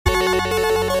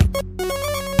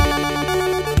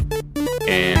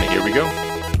And here we go.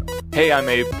 Hey, I'm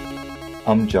Abe.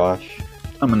 I'm Josh.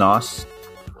 I'm Anas.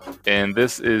 And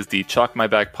this is the Chalk My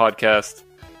Back podcast.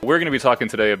 We're going to be talking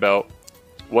today about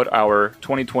what our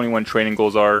 2021 training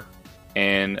goals are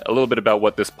and a little bit about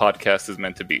what this podcast is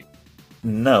meant to be.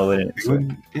 No, it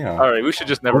isn't. Yeah. All right, we should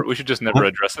just never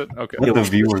address it. Okay. Let the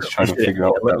viewers try to figure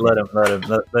out.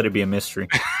 Let it be a mystery.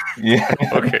 Yeah.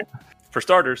 Okay. For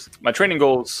starters, my training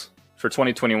goals for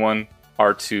 2021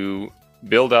 are to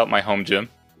build out my home gym,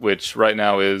 which right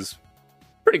now is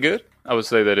pretty good. I would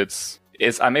say that it's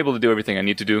I'm able to do everything I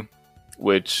need to do,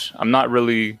 which I'm not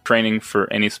really training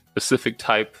for any specific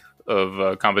type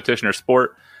of competition or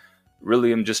sport.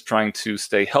 Really, I'm just trying to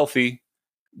stay healthy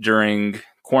during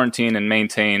quarantine and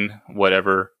maintain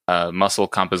whatever muscle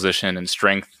composition and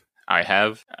strength I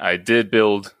have. I did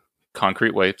build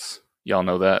concrete weights. Y'all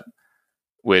know that,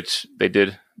 which they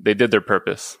did their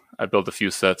purpose. I built a few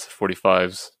sets,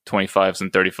 45s, 25s,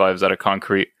 and 35s out of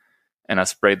concrete, and I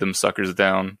sprayed them suckers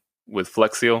down with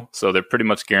Flex Seal, so they're pretty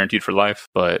much guaranteed for life.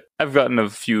 But I've gotten a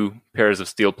few pairs of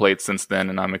steel plates since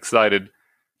then, and I'm excited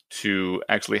to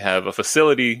actually have a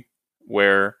facility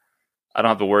where I don't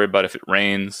have to worry about if it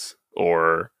rains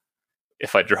or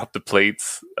if I drop the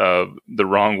plates the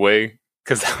wrong way.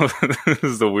 Because this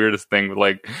is the weirdest thing.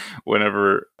 Like,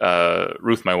 whenever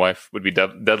Ruth, my wife, would be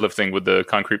deadlifting with the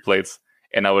concrete plates,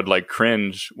 and I would like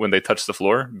cringe when they touched the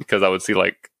floor because I would see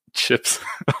like chips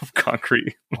of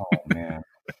concrete. Oh man!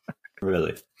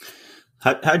 Really?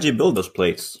 How'd you build those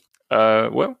plates?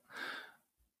 Well,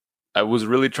 I was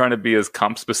really trying to be as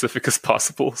comp specific as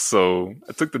possible, so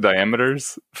I took the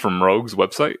diameters from Rogue's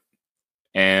website,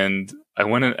 and I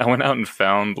went out and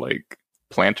found like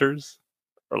planters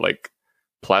or like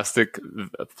plastic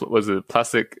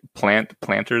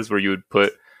planters where you would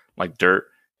put like dirt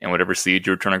and whatever seed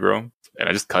you were trying to grow, and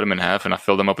I just cut them in half and I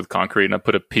filled them up with concrete and I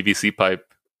put a PVC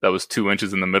pipe that was 2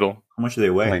 inches in the middle. How much do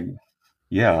they weigh? Like,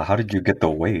 yeah, how did you get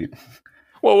the weight?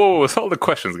 Whoa! It's all the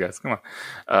questions, guys. Come on.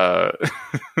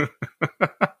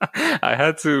 I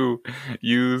had to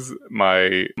use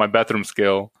my bathroom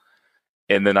scale,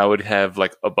 and then I would have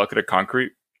like a bucket of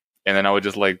concrete, and then I would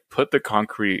just like put the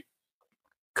concrete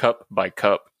cup by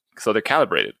cup, so they're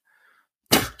calibrated.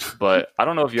 But I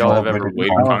don't know if y'all have ever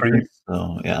weighed concrete.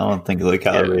 So yeah, I don't think they're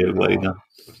calibrated. Yeah.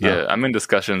 Yeah, I'm in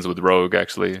discussions with Rogue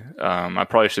actually. I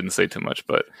probably shouldn't say too much,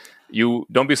 but you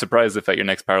don't be surprised if at your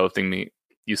next powerlifting meet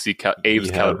you see Abe's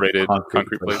calibrated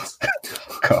concrete plates.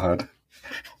 God,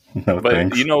 no but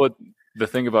thanks. You know what? The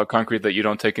thing about concrete that you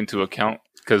don't take into account,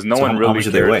 because no one really how much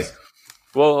cares. Do they weigh?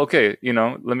 Well, okay,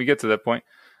 let me get to that point.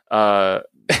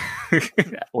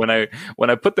 When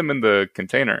I put them in the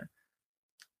container,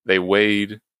 they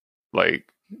weighed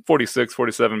like 46,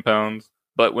 47 pounds.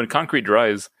 But when concrete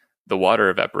dries, the water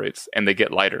evaporates and they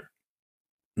get lighter.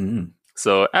 Mm.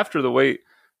 So after the weight,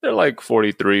 they're like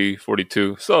 43,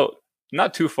 42. So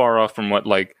not too far off from what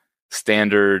like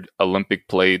standard Olympic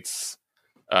plates,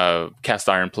 cast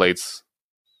iron plates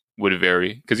would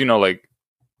vary. Because, like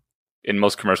in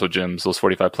most commercial gyms, those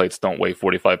 45 plates don't weigh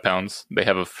 45 pounds. They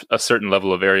have a certain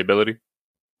level of variability.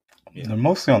 Yeah. They're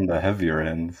mostly on the heavier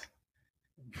ends.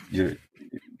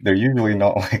 They're usually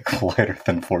not like lighter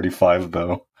than 45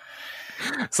 though.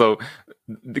 So,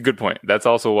 good point. That's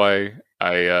also why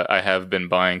I have been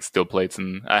buying steel plates,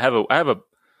 and I have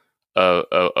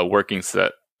a working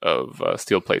set of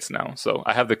steel plates now. So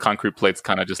I have the concrete plates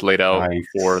kind of just laid out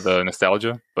for the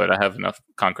nostalgia, but I have enough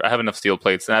I have enough steel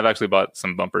plates, and I've actually bought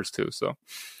some bumpers too. So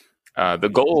the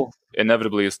goal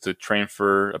inevitably is to train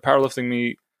for a powerlifting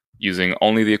meet using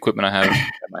only the equipment I have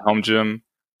at my home gym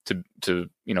to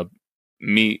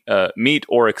meet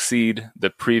or exceed the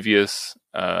previous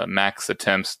max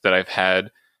attempts that I've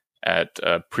had at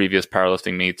previous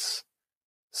powerlifting meets.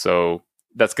 So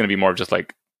that's going to be more of just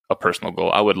like a personal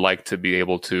goal. I would like to be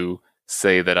able to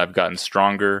say that I've gotten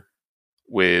stronger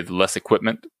with less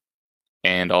equipment,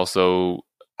 and also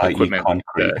equipment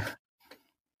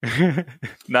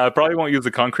Now, I probably won't use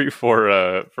the concrete for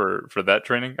that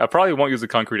training. I probably won't use the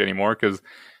concrete anymore, because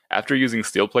after using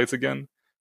steel plates again,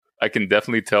 I can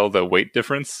definitely tell the weight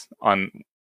difference on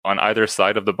either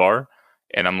side of the bar,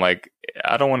 and I'm like,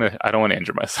 I don't want to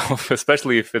injure myself,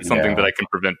 especially if it's something that I can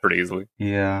prevent pretty easily.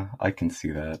 Yeah, I can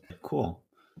see that. Cool.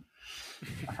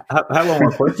 I have one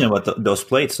more question about those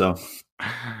plates, though.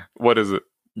 What is it?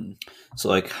 So,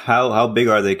 like, how big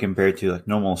are they compared to like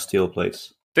normal steel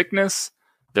plates? Thickness,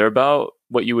 they're about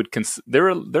what you would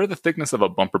consider. They're the thickness of a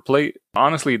bumper plate.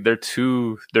 Honestly, they're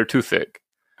too thick.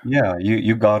 Yeah,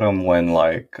 you got them when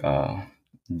like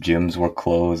gyms were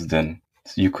closed and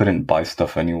you couldn't buy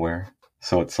stuff anywhere.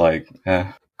 So it's like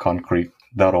concrete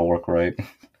That'll work, right?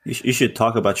 You should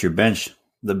talk about your bench,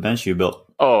 the bench you built.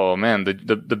 Oh man,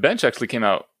 the bench actually came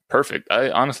out perfect. I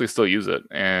honestly still use it,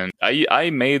 and I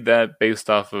made that based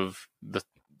off of the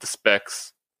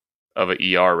specs of an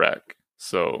ER rack.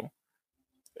 So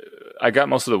I got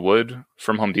most of the wood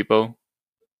from Home Depot,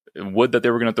 wood that they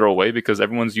were going to throw away because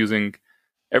everyone's going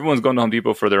to Home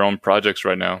Depot for their own projects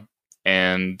right now,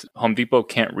 and Home Depot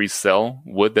can't resell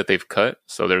wood that they've cut,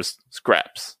 so there's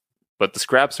scraps. But the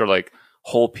scraps are like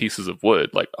whole pieces of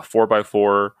wood, like a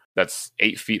 4x4 that's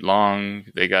 8 feet long.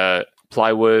 They got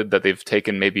plywood that they've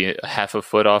taken maybe a half a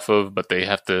foot off of, but they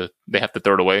have to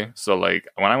throw it away. So like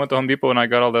when I went to Home Depot and I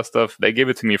got all that stuff, they gave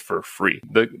it to me for free.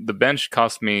 The bench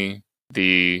cost me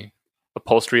the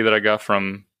upholstery that I got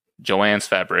from Joann's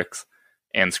Fabrics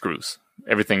and screws.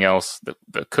 Everything else,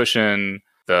 the cushion,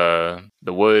 the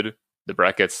wood, the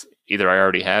brackets, either I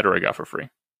already had or I got for free.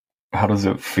 How does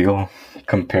it feel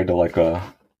compared to like a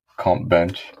comp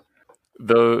bench?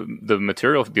 The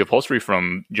material, the upholstery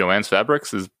from Joann's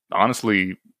Fabrics is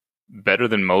honestly better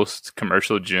than most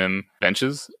commercial gym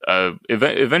benches.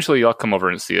 Eventually I'll come over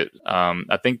and see it.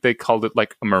 I think they called it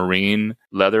like a marine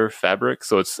leather fabric.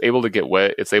 So it's able to get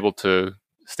wet. It's able to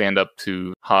stand up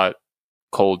to hot,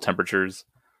 cold temperatures.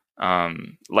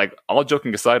 Like all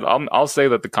joking aside, I'll say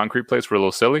that the concrete plates were a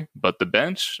little silly, but the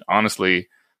bench honestly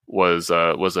was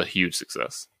a huge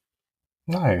success.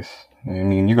 Nice. I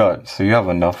mean, you have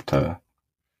enough to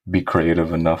be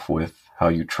creative enough with how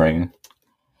you train.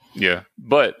 Yeah,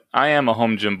 but I am a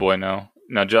home gym boy now.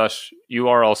 Now, Josh, you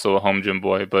are also a home gym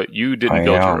boy, but you didn't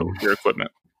build your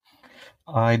equipment.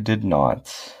 I did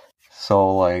not.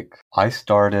 So, like, I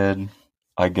started,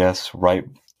 I guess, right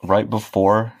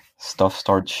before stuff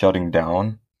started shutting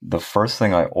down. The first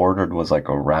thing I ordered was like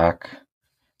a rack.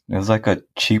 It was like a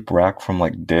cheap rack from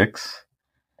like Dick's,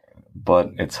 but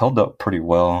it's held up pretty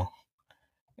well.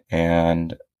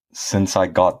 And since I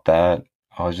got that,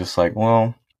 I was just like,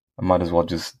 well, I might as well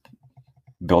just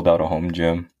build out a home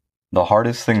gym. The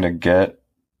hardest thing to get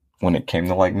when it came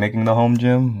to like making the home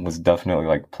gym was definitely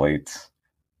like plates.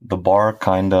 The bar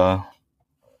plates. Bro,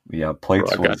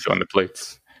 I got you on the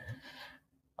plates.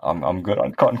 I'm good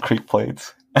on concrete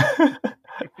plates.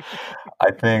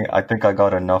 I think I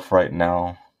got enough right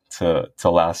now to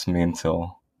last me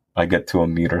until I get to a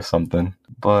meet or something.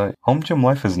 But home gym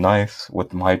life is nice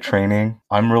with my training.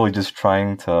 I'm really just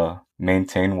trying to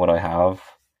maintain what I have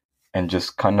and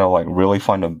just kind of like really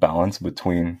find a balance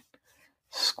between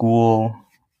school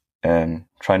and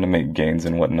trying to make gains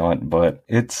and whatnot. But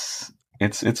it's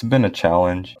been a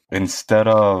challenge. Instead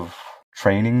of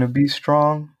training to be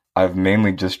strong, I've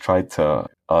mainly just tried to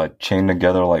chain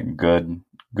together like good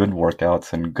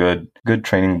workouts and good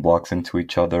training blocks into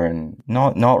each other, and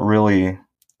not really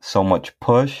so much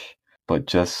push, but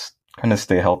just kind of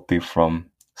stay healthy from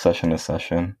session to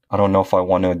session. I don't know if I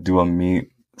want to do a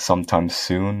meet sometime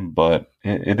soon, but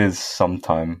it is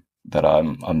sometime that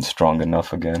I'm strong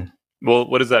enough again. Well,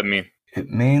 what does that mean? It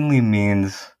mainly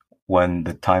means when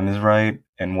the time is right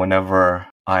and whenever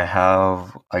I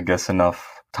have, I guess,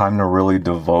 enough time to really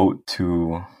devote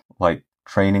to like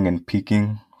training and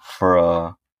peaking for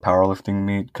a powerlifting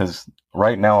meet. Because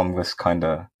right now I'm just kind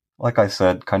of, like I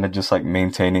said, kind of just like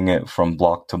maintaining it from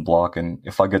block to block. And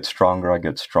if I get stronger, I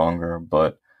get stronger.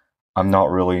 But I'm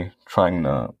not really trying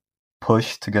to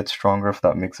push to get stronger, if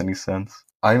that makes any sense.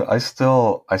 I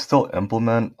still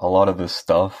implement a lot of the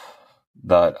stuff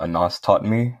that Anas taught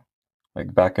me,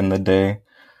 like back in the day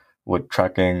with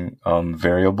tracking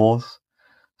variables.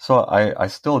 So I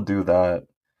still do that.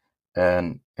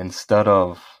 And instead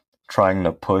of trying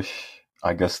to push,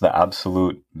 I guess, the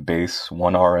absolute base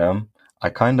 1 RM, I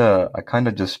kind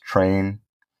of just train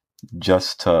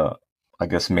just to, I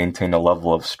guess, maintain a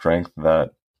level of strength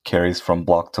that carries from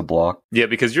block to block. Yeah,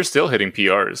 because you're still hitting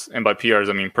PRs. And by PRs,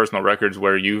 I mean personal records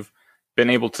where you've been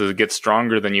able to get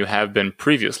stronger than you have been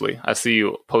previously. I see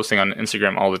you posting on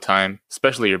Instagram all the time,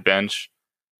 especially your bench.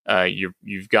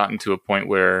 You've gotten to a point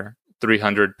where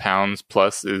 300 pounds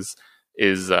plus is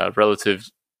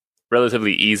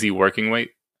relatively easy working weight.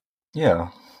 Yeah.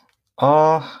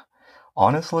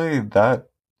 Honestly, that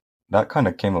kind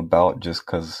of came about just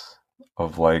because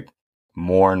of like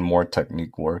more and more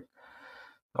technique work.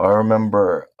 I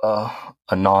remember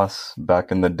Anas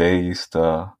back in the day used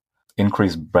to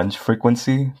increase bench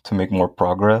frequency to make more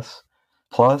progress.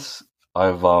 Plus,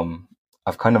 I've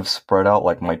kind of spread out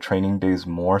like my training days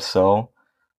more so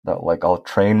that like I'll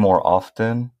train more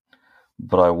often,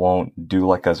 but I won't do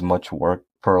like as much work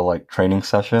per like training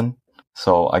session.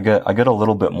 So I get a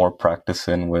little bit more practice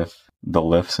in with the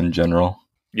lifts in general.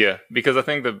 Yeah, because I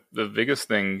think the biggest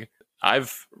thing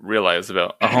I've realized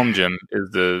about a home gym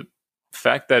is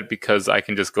fact that because I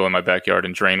can just go in my backyard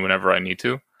and train whenever I need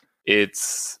to,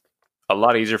 it's a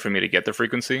lot easier for me to get the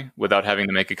frequency without having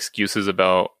to make excuses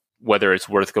about whether it's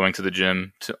worth going to the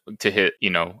gym to hit,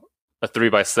 a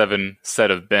 3x7 set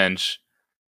of bench,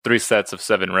 3 sets of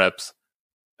 7 reps,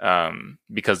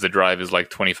 because the drive is like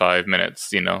 25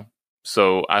 minutes,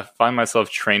 So I find myself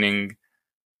training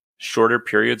shorter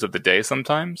periods of the day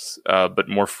sometimes, but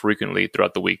more frequently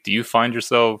throughout the week. Do you find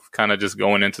yourself kind of just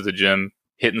going into the gym,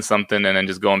 hitting something, and then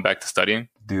just going back to studying?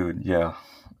 Dude, yeah.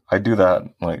 I do that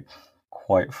like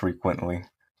quite frequently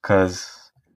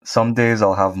because some days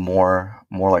I'll have more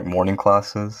like morning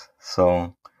classes.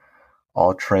 So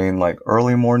I'll train like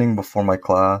early morning before my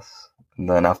class. And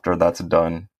then after that's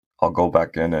done, I'll go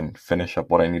back in and finish up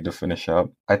what I need to finish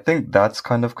up. I think that's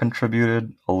kind of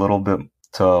contributed a little bit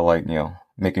to like,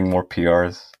 making more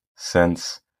PRs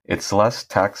since it's less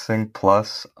taxing.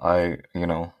 Plus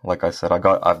like I said,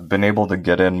 I've been able to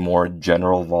get in more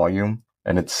general volume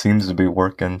and it seems to be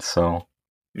working. So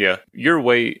yeah, your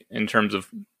weight in terms of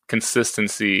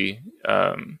consistency,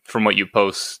 from what you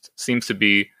post seems to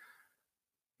be,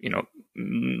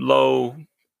 low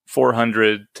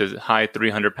 400 to high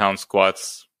 300 pound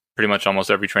squats pretty much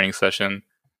almost every training session.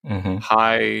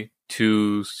 High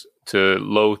 2s to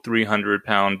low 300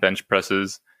 pound bench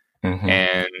presses,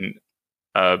 and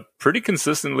pretty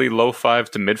consistently low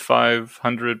 5 to mid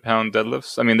 500 pound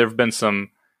deadlifts. I mean, there have been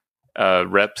some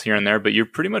reps here and there, but you're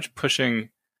pretty much pushing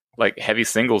like heavy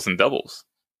singles and doubles.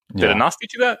 yeah. Did Anas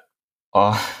teach you that?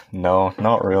 No,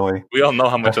 not really. We all know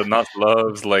how much Anas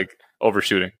loves like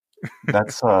overshooting.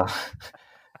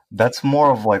 That's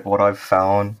more of like what I've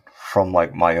found from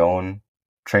like my own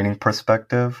training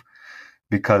perspective,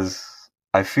 because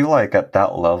I feel like at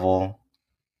that level,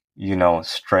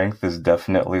 strength is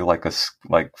definitely like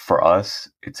for us,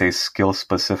 it's a skill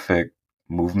specific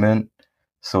movement.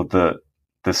 So the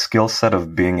skill set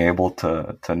of being able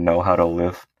to know how to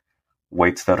lift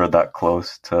weights that are that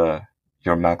close to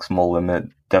your maximal limit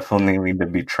definitely need to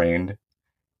be trained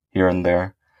here and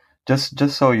there, just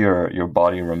so your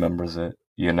body remembers it,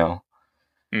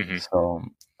 So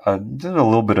just a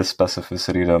little bit of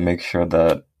specificity to make sure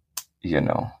that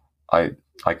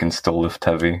I can still lift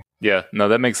heavy. Yeah, no,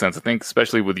 that makes sense. I think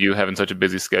especially with you having such a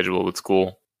busy schedule with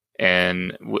school,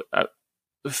 and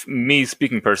me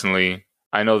speaking personally,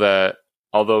 I know that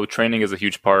although training is a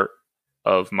huge part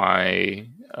of my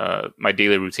my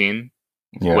daily routine,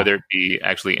 whether it be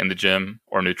actually in the gym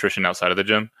or nutrition outside of the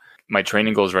gym, my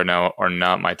training goals right now are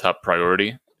not my top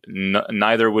priority.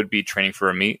 Neither would be training for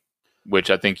a meet, which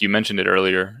I think you mentioned it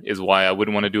earlier, is why I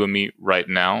wouldn't want to do a meet right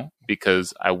now,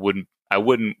 because I wouldn't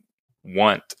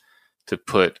want to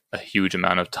put a huge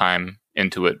amount of time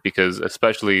into it, because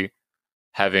especially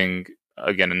having,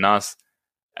 again, Anas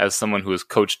as someone who has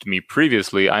coached me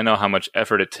previously, I know how much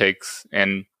effort it takes,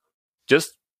 and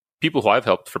just people who I've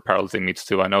helped for powerlifting meets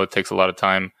too, I know it takes a lot of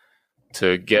time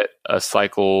to get a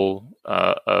cycle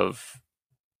of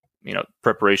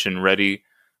preparation ready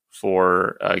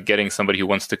for getting somebody who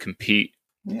wants to compete.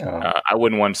 Yeah. I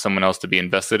wouldn't want someone else to be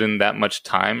invested in that much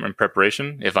time and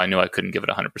preparation if I knew I couldn't give it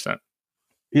 100%.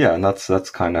 Yeah, and that's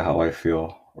kind of how I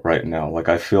feel right now. Like,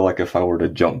 I feel like if I were to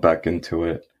jump back into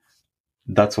it,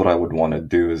 that's what I would want to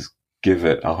do, is give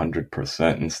it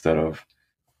 100% instead of,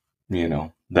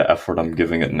 the effort I'm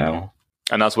giving it now.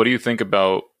 And that's, what do you think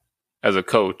about, as a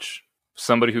coach,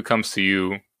 somebody who comes to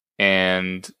you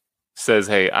and says,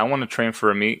 hey, I want to train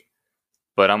for a meet,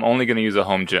 but I'm only going to use a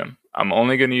home gym. I'm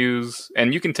only going to use,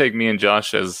 and you can take me and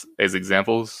Josh as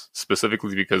examples,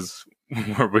 specifically because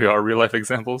we are real life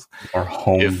examples. Our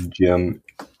home gym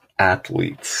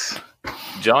athletes.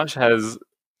 Josh has,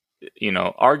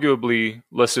 arguably,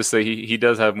 let's just say he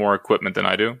does have more equipment than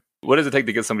I do. What does it take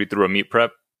to get somebody through a meet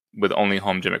prep with only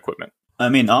home gym equipment? I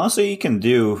mean, honestly, you can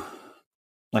do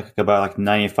about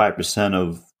 95%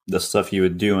 of the stuff you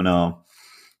would do in a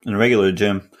regular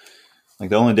gym. Like,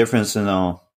 the only difference in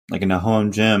in a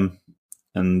home gym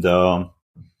and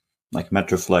like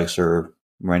Metroflex or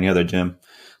any other gym,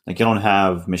 like, you don't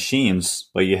have machines,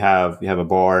 but you have a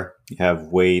bar, you have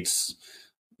weights,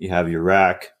 you have your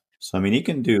rack. So I mean, you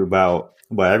can do about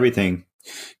everything.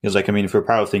 Because for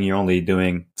powerlifting, you're only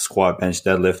doing squat, bench,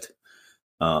 deadlift,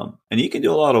 and you can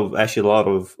do a lot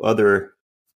of other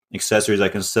accessories.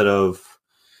 Like,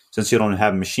 since you don't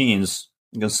have machines,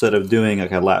 instead of doing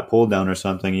like a lat pull down or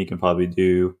something, you can probably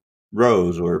do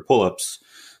rows or pull ups.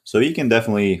 So you can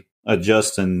definitely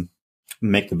adjust and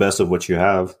make the best of what you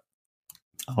have.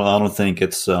 I don't think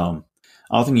it's I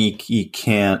don't think you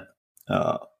can't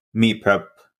meet prep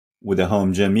with a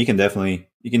home gym. You can definitely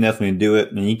do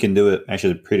it, and you can do it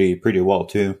actually pretty well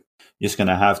too. You're just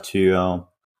gonna have to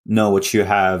know what you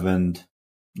have, and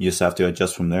you just have to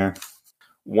adjust from there.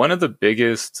 One of the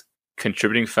biggest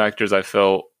contributing factors I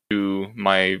felt to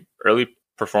my early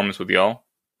performance with y'all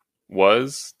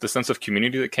was the sense of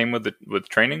community that came with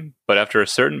training. But after a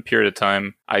certain period of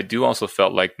time, I do also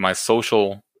felt like my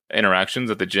social interactions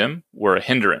at the gym were a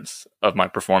hindrance of my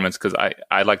performance because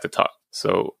I like to talk.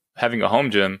 So having a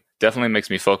home gym definitely makes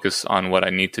me focus on what I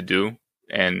need to do,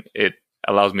 and it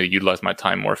allows me to utilize my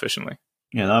time more efficiently.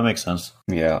 Yeah, that makes sense.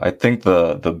 Yeah, I think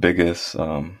the biggest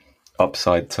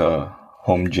upside to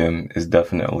home gym is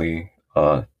definitely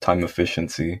time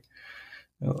efficiency.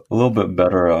 A little bit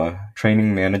better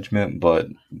training management, but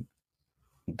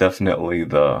definitely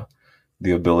the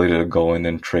ability to go in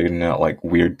and train at like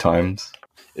weird times.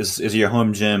 Is your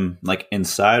home gym like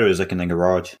inside or is it like in the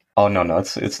garage? Oh no,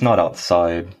 it's not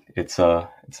outside. It's not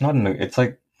in the, it's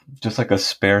like just like a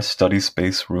spare study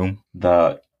space room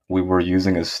that we were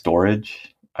using as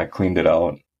storage. I cleaned it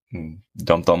out and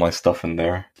dumped all my stuff in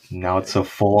there. Now it's a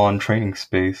full-on training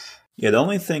space. Yeah, the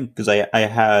only thing, because I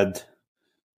had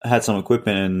some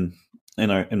equipment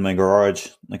in my garage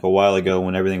like a while ago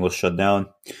when everything was shut down.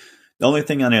 The only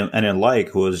thing I didn't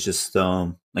like was just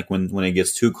like when it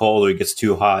gets too cold or it gets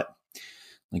too hot,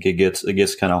 like it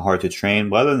gets kind of hard to train.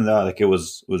 But other than that, like it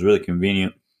was really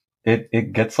convenient.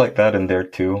 It gets like that in there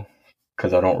too,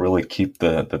 because I don't really keep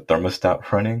the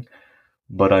thermostat running.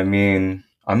 But I mean,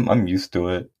 I'm used to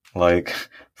it. Like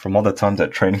from all the times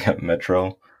at training at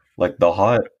Metro, like the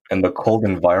hot and the cold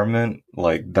environment,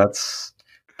 like that's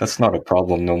not a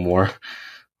problem no more.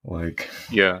 Like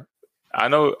Yeah. I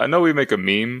know we make a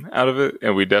meme out of it,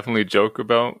 and we definitely joke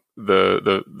about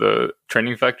the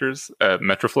training factors at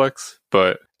Metroflex,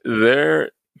 but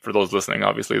they're, for those listening,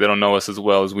 obviously they don't know us as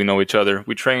well as we know each other.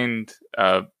 We trained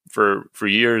for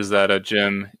years at a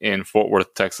gym in Fort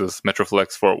Worth, Texas,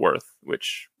 Metroflex Fort Worth,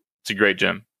 which it's a great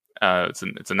gym. It's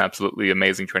an absolutely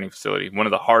amazing training facility. One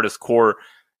of the hardest core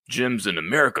gyms in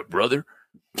America, brother.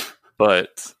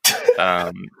 But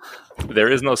there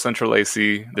is no central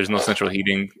AC. There's no central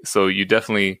heating. So you're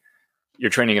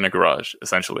training in a garage,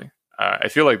 essentially. I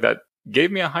feel like that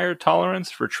gave me a higher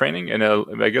tolerance for training. And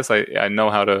I guess I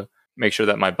know how to make sure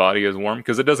that my body is warm,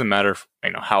 because it doesn't matter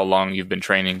how long you've been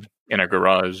training in a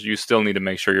garage. You still need to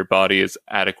make sure your body is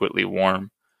adequately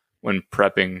warm when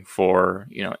prepping for,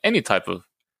 any type of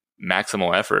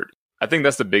maximal effort. I think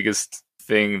that's the biggest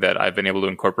thing that I've been able to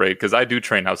incorporate, because I do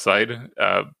train outside.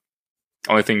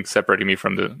 Only thing separating me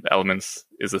from the elements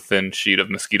is a thin sheet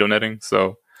of mosquito netting.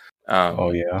 So,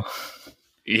 oh yeah.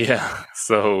 Yeah.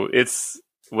 So it's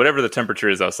whatever the temperature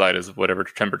is outside is whatever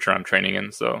temperature I'm training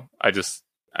in. So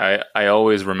I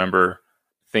always remember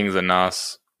things that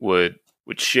Nas would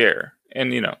share,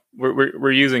 and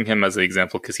we're using him as an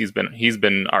example because he's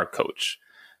been our coach.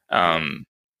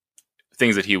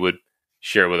 Things that he would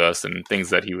share with us and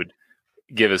things that he would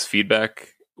give us feedback,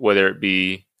 whether it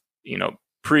be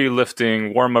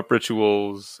pre-lifting warm-up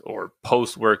rituals or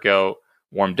post-workout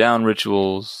warm-down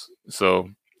rituals.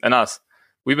 So, and us,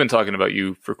 we've been talking about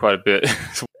you for quite a bit.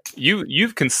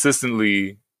 You've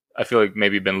consistently, I feel like,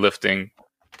 maybe been lifting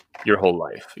your whole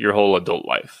life, your whole adult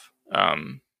life.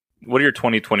 What are your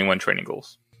 2021 training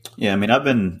goals? Yeah, I mean, I've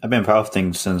been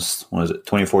powerlifting since,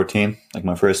 2014? Like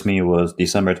my first meet was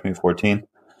December 2014.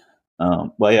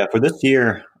 But yeah, for this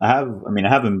year, I have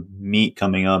a meet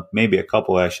coming up, maybe a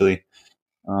couple actually.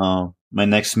 My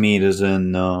next meet is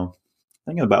in, I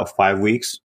think in about 5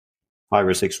 weeks, 5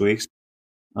 or 6 weeks.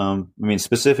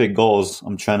 Specific goals,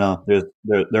 I'm trying to,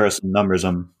 there are some numbers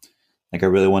I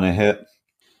really want to hit.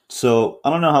 So I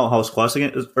don't know how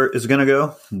squatting is going to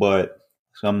go, but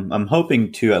I'm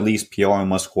hoping to at least PR on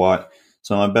my squat.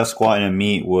 So my best squat in a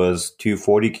meet was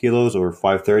 240 kilos or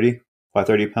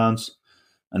 530 pounds.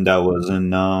 And that was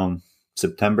in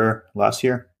September last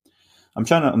year. I'm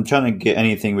trying to get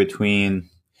anything between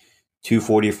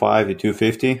 245 to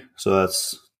 250. So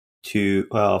that's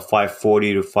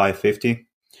 540 to 550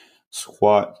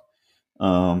 squat.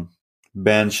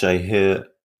 Bench, I hit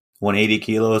 180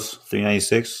 kilos,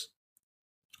 396.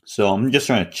 So I'm just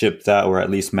trying to chip that or at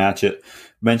least match it.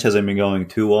 Bench hasn't been going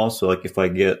too well. So like if I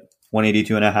get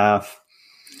 182 and a half,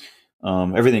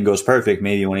 everything goes perfect,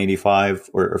 maybe 185,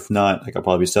 or if not, I'll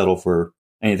probably settle for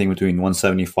anything between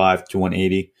 175 to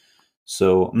 180.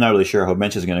 So I'm not really sure how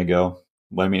bench is going to go.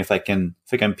 But I mean, if I can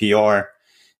PR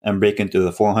and break into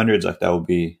the 400s, that would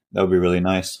be really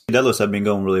nice. Deadlifts have been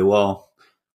going really well.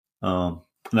 And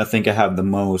I think I have the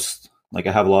most, I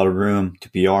have a lot of room to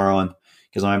PR on,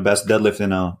 because my best deadlift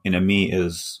in a meet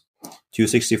is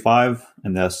 265,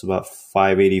 and that's about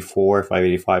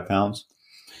 585 pounds.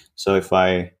 So if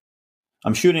I'm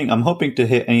hoping to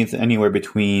hit anywhere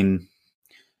between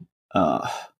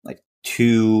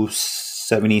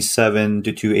 277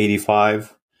 to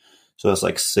 285. So that's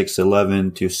like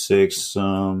 6'11 to 6.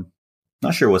 Not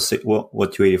sure what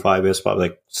 285 is. Probably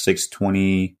like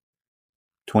 6'20,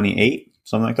 28,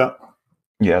 something like that.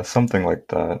 Yeah, something like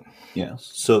that. Yeah.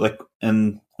 So like,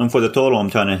 and for the total, I'm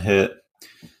trying to hit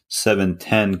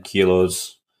 710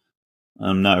 kilos.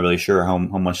 I'm not really sure how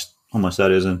much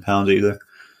that is in pounds either. I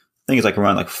think it's like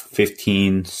around like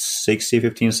 1560,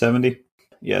 1570.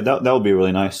 Yeah, that would be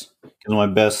really nice. Because my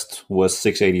best was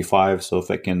 685. So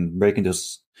if I can break into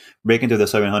the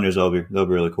 700s, that'll be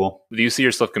really cool. Do you see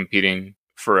yourself competing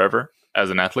forever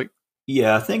as an athlete?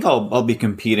 Yeah, I think I'll be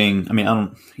competing. I mean,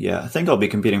 I think I'll be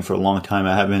competing for a long time.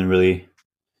 I haven't really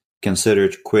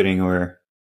considered quitting or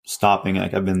stopping.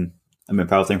 Like I've been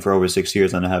powerlifting for over 6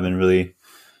 years, and I haven't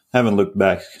looked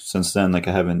back since then. Like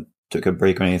I haven't took a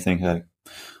break or anything.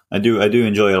 I do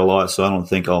enjoy it a lot, so I don't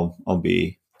think I'll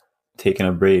be taking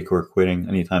a break or quitting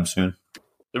anytime soon.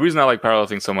 The reason I like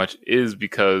powerlifting so much is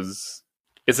because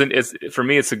it's for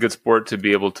me it's a good sport to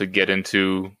be able to get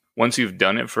into once you've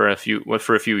done it for a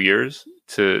few years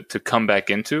to come back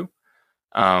into.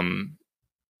 Kind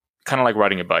of like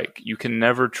riding a bike. You can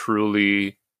never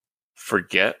truly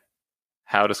forget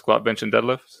how to squat, bench, and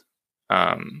deadlift.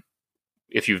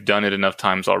 If you've done it enough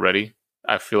times already,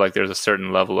 I feel like there's a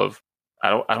certain level of I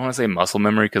don't want to say muscle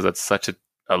memory because that's such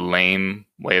a lame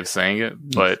way of saying it,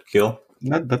 but skill.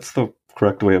 That's the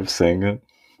correct way of saying it.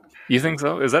 You think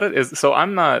so? Is that it? So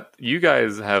I'm not. You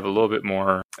guys have a little bit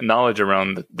more knowledge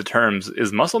around the terms.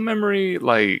 Is muscle memory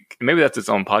like maybe that's its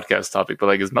own podcast topic? But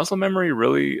like, is muscle memory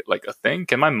really like a thing?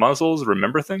 Can my muscles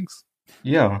remember things?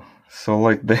 Yeah. So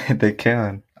like they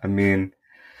can. I mean,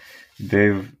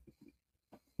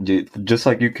 just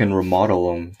like you can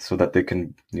remodel them so that they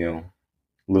can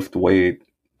lift weight.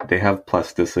 They have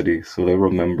plasticity, so they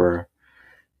remember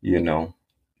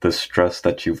the stress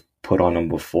that you've put on them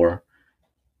before.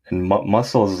 And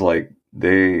muscles, like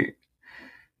they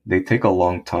take a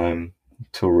long time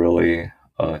to really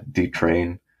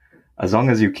detrain. As long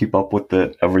as you keep up with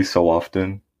it every so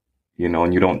often,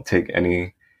 and you don't take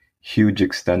any huge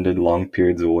extended long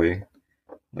periods away,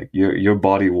 like your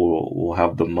body will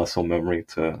have the muscle memory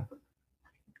to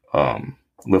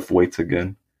lift weights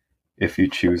again if you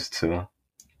choose to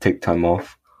take time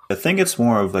off. I think it's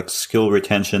more of like skill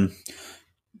retention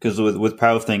because with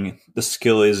powerlifting, the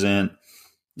skill isn't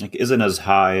as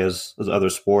high as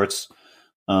other sports.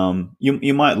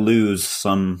 You might lose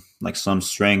some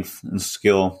strength and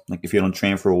skill, like if you don't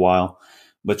train for a while,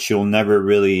 but you'll never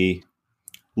really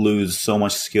lose so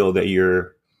much skill that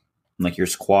you're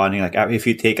squatting. Like if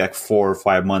you take like 4 or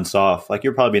 5 months off, like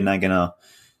you're probably not gonna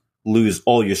lose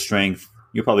all your strength.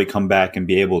 You'll probably come back and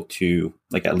be able to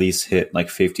like at least hit like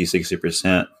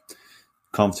 50-60%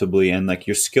 comfortably, and like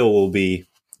your skill will be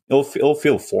it'll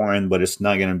feel foreign, but it's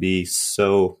not going to be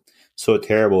so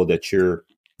terrible that you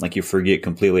forget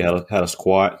completely how to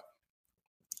squat.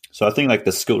 So I think like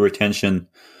the skill retention,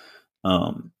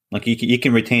 like you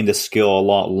can retain the skill a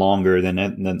lot longer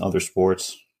than other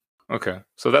sports. Okay,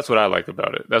 so that's what I like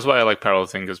about it. That's why I like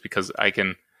powerlifting, is because I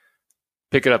can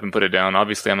pick it up and put it down.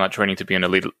 Obviously, I'm not training to be an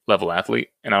elite level athlete,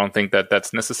 and I don't think that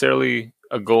that's necessarily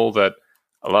a goal that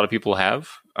a lot of people have.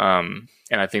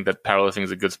 And I think that powerlifting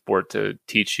is a good sport to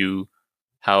teach you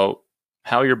how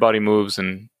your body moves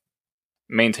and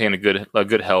maintain a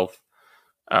good health,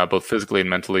 both physically and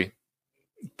mentally.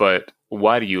 But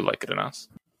why do you like it, Anas?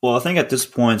 Well, I think at this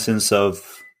point, since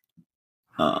it's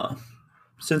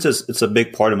a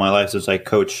big part of my life, since I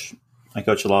coach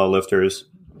a lot of lifters,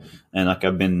 and like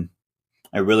I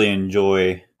really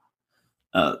enjoy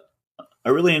the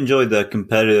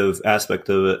competitive aspect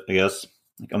of it, I guess.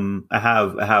 Like I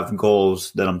have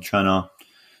goals that I'm trying to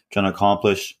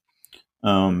accomplish.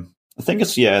 I think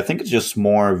it's just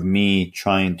more of me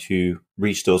trying to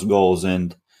reach those goals,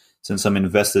 and since I'm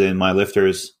invested in my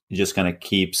lifters, it just kind of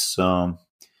keeps me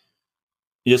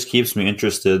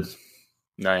interested.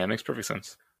 No, yeah, it makes perfect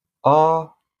sense. I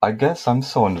guess I'm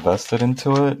so invested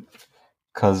into it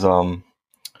because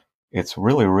it's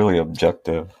really, really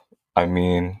objective. I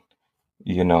mean,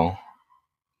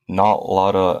 not a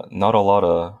lot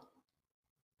of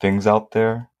things out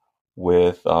there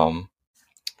with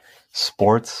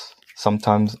sports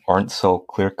sometimes aren't so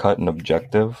clear cut and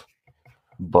objective,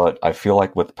 but I feel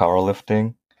like with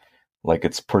powerlifting, like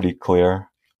it's pretty clear,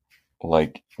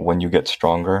 like when you get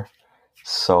stronger.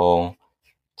 So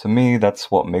to me,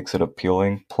 that's what makes it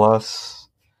appealing. Plus,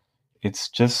 it's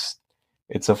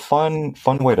a fun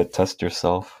way to test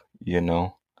yourself,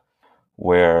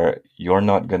 where you're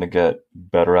not going to get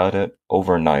better at it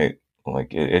overnight.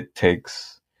 Like it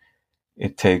takes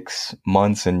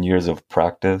months and years of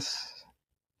practice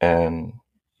And,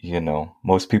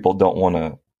 most people don't want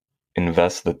to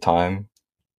invest the time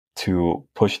to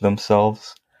push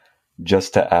themselves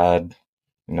just to add,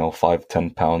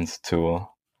 5-10 pounds to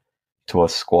a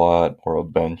squat or a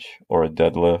bench or a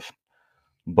deadlift.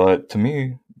 But to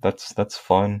me, that's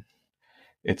fun.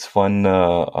 It's fun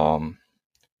to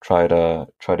try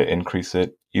to increase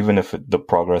it, even if the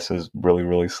progress is really,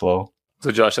 really slow.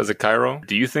 So, Josh, as a chiro,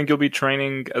 do you think you'll be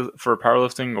training for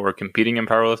powerlifting or competing in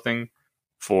powerlifting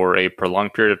for a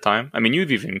prolonged period of time? I mean,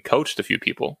 you've even coached a few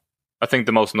people. I think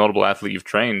the most notable athlete you've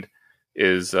trained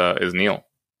is Neil.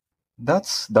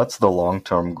 That's the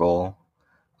long-term goal.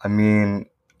 I mean,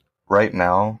 right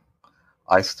now,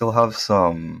 I still have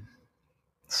some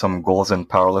goals in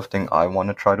powerlifting I want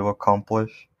to try to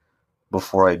accomplish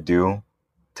before I do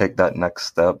take that next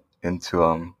step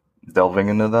into delving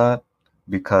into that,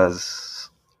 because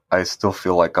I still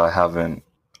feel like I haven't,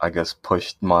 I guess,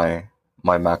 pushed my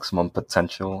maximum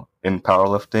potential in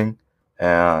powerlifting.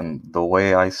 And the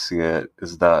way I see it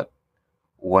is that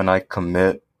when I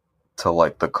commit to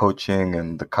like the coaching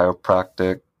and the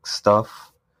chiropractic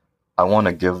stuff, I want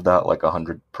to give that like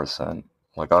 100%.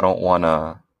 Like I don't want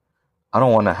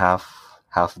to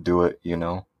half do it,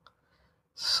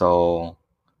 So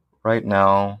right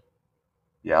now,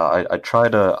 yeah, I try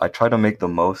to make the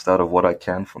most out of what I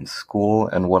can from school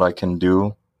and what I can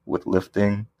do with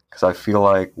lifting, because I feel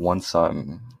like once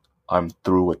I'm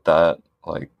through with that,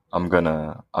 like I'm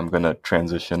gonna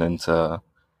transition into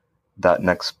that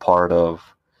next part of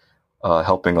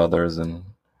helping others and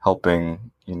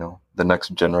helping the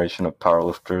next generation of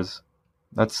powerlifters.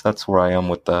 That's where I am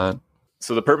with that.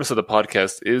 So the purpose of the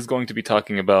podcast is going to be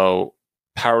talking about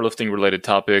powerlifting related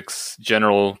topics,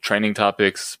 general training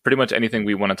topics, pretty much anything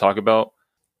we want to talk about.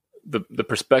 The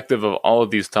perspective of all of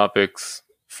these topics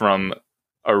from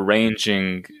a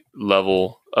ranging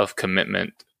level of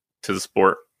commitment to the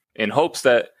sport, in hopes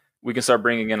that we can start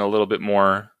bringing in a little bit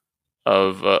more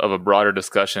of a broader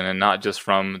discussion, and not just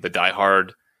from the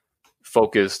diehard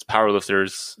focused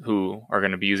powerlifters who are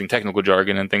going to be using technical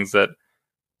jargon and things that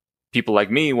people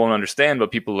like me won't understand,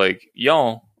 but people like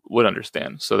y'all would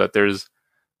understand, so that there's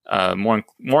more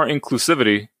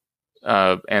inclusivity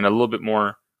and a little bit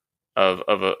more of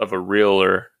a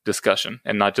realer discussion,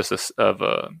 and not just an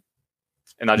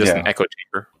echo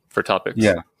chamber for topics.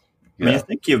 Yeah. I mean, I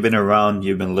think you've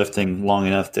been lifting long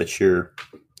enough that you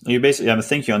basically, I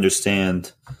think you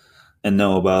understand and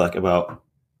know about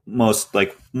most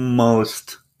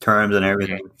terms and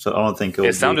everything. Mm-hmm. So I don't think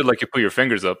it sounded like you put your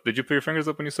fingers up. Did you put your fingers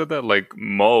up when you said that? Like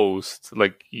most,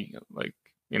 like you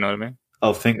know what I mean?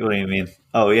 Oh, what do you mean?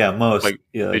 Oh yeah, most. Like,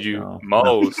 yeah, did you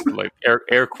most like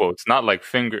air quotes, not like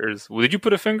fingers? Did you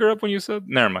put a finger up when you said?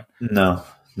 Never mind. No,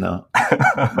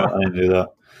 I didn't do that.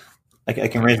 I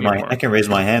can raise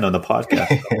my hand on the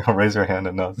podcast. Raise your hand,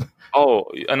 Anas. Oh,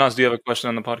 Anas, do you have a question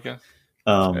on the podcast?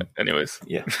 Anyways,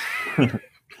 yeah.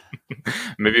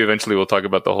 Maybe eventually we'll talk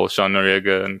about the whole Sean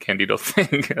Noriega and Candido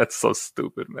thing. That's so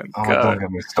stupid, man. Oh, God. Don't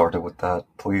get me started with that,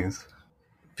 please.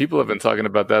 People have been talking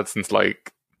about that since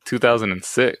like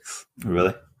 2006.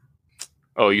 Really?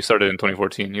 Oh, you started in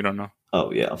 2014. You don't know?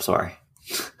 Oh, yeah. I'm sorry.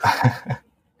 I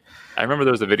remember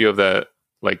there was a video of that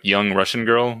like young Russian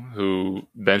girl who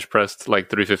bench pressed like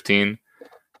 315,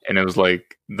 and it was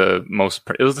like the most.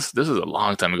 This is a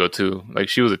long time ago too. Like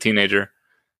she was a teenager,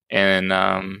 and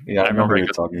I remember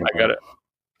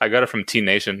I got it from T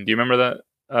Nation. Do you remember that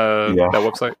that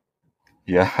website?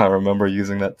 Yeah, I remember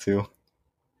using that too.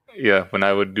 Yeah, when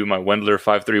I would do my Wendler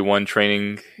 531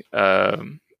 training,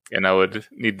 and I would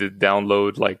need to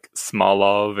download like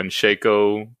Smolov and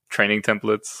Shaco training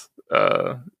templates.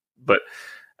 But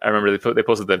I remember they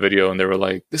posted that video and they were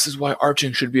like, "This is why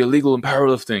arching should be illegal in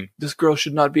powerlifting. This girl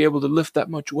should not be able to lift that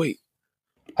much weight."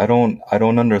 I don't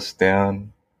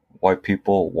understand why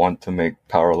people want to make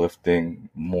powerlifting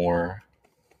more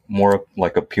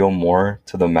like appeal more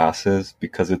to the masses,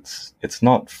 because it's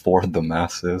not for the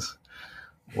masses.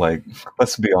 Like,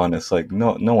 let's be honest, like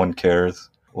no one cares.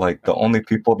 Like the only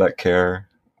people that care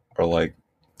are like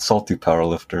salty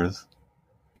powerlifters.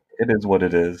 It is what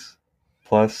it is.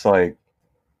 Plus, like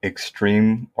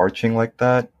extreme arching like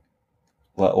that,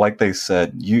 like they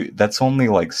said, that's only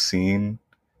like seen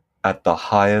at the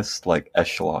highest like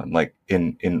echelon. Like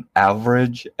in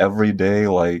average everyday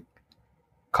like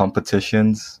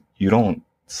competitions, you don't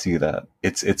see that.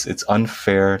 It's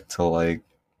unfair to like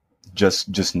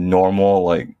just normal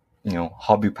like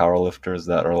hobby powerlifters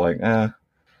that are like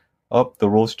the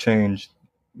rules changed,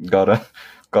 gotta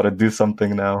do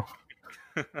something now.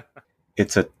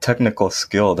 It's a technical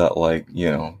skill that like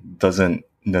doesn't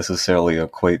necessarily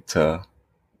equate to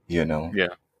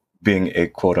being a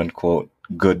quote unquote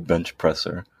good bench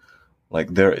presser.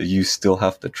 Like there, you still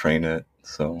have to train it.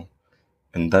 So,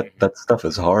 and that stuff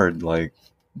is hard. Like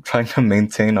trying to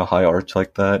maintain a high arch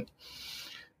like that,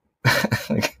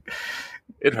 like,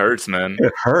 It hurts, man.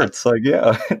 it hurts. Like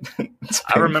yeah, it's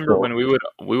I remember painful. when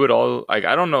we would all like,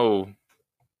 I don't know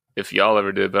if y'all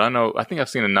ever did, but I think I've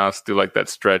seen Anas do like that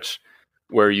stretch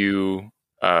where you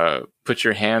put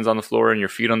your hands on the floor and your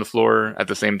feet on the floor at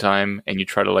the same time, and you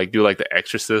try to like do like the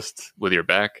exorcist with your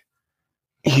back.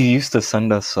 He used to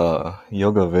send us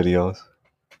yoga videos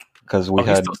because we Oh,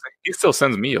 had. he still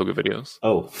sends me yoga videos.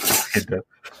 Oh,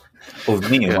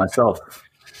 of me and Yeah. myself.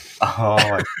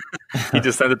 Oh, He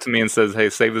just sent it to me and says, "Hey,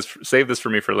 save this for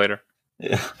me for later."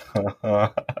 Yeah.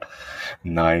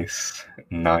 nice.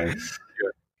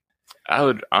 I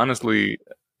would honestly,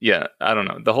 yeah, I don't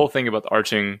know. The whole thing about the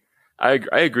arching, I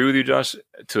agree with you, Josh,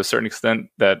 to a certain extent.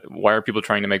 That why are people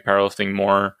trying to make powerlifting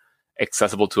more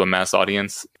accessible to a mass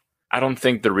audience? I don't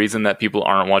think the reason that people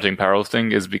aren't watching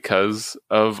powerlifting is because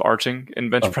of arching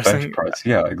and bench Of pressing. bench press,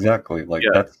 yeah, exactly. Like Yeah.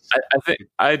 that's I think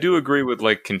I do agree with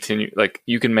like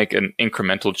you can make an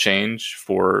incremental change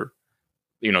for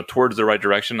towards the right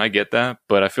direction. I get that,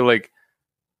 but I feel like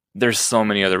there's so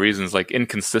many other reasons, like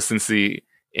inconsistency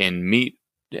in meet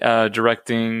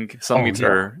directing. Some meets yeah.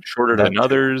 are shorter That than too.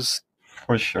 others.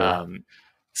 for sure.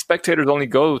 Spectators only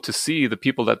go to see the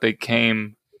people that they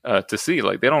came to see.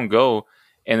 Like they don't go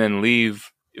and then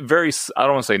leave. I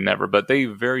don't want to say never, but they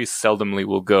very seldomly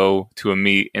will go to a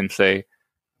meet and say,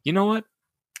 you know what?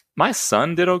 My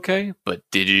son did okay, but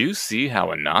did you see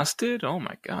how Anas did? Oh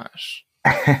my gosh.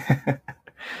 I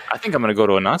think I'm going to go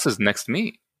to Anas's next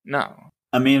meet. No.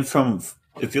 I mean,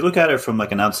 if you look at it from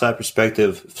like an outside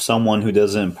perspective, someone who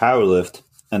doesn't powerlift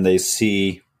and they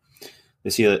see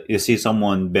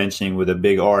someone benching with a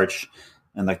big arch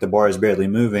and like the bar is barely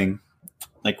moving,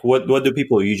 like what do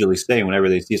people usually say whenever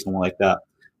they see someone like that?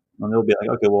 And they'll be like,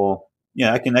 okay, well,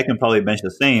 yeah, I can probably bench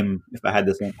the same if I had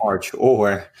the same arch,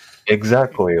 or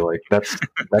Exactly. Like that's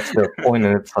their point,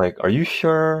 and it's like, are you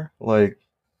sure? Like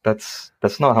that's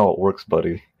not how it works,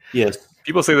 buddy. yes,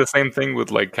 People say the same thing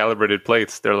with like calibrated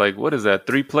plates. They're like, what is that?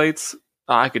 3 plates?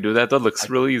 Oh, I could do that. That looks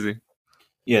real easy.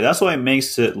 yeah, that's why it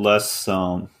makes it less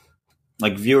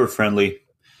like viewer friendly,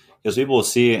 because people will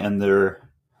see it and they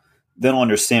don't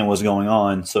understand what's going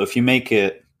on. So if you make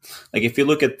it like, if you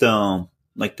look at the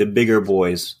like the bigger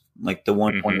boys, like the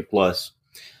 120 plus,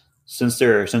 since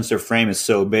their frame is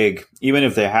so big, even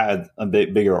if they had a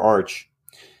bit bigger arch,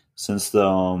 since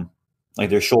the like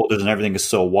their shoulders and everything is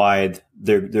so wide,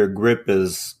 their grip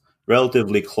is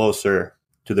relatively closer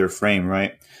to their frame,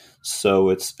 right? So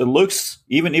it looks,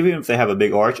 even if they have a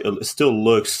big arch, it still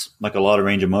looks like a lot of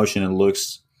range of motion. It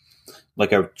looks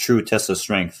like a true test of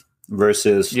strength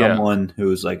versus someone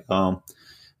who's like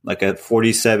a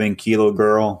 47 kilo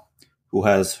girl who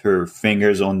has her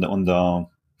fingers on the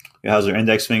has her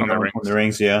index finger on the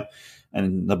rings, yeah,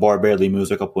 and the bar barely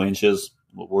moves a couple inches.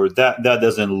 Where that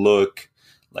doesn't look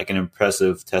like an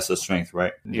impressive test of strength,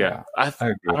 right? Yeah, I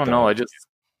agree with don't that.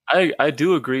 know. I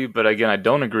do agree, but again, I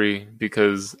don't agree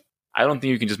because I don't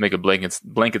think you can just make a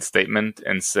blanket statement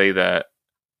and say that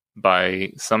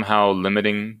by somehow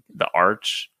limiting the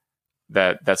arch,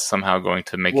 that's somehow going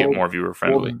to make it more viewer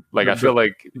friendly. I feel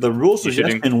like the rule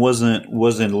suggestion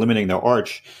wasn't limiting the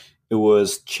arch. It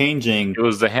was changing. It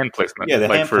was the hand placement. Yeah, the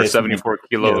like hand for placement, 74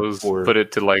 kilos, put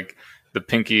it to like the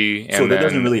pinky, and so that then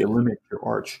doesn't really eliminate your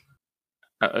arch.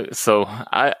 So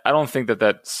I don't think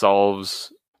that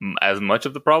solves as much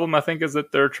of the problem, I think, is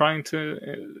that they're trying to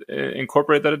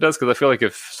incorporate that it does. Because I feel like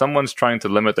if someone's trying to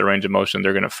limit their range of motion,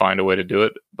 they're going to find a way to do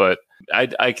it. But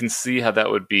I can see how that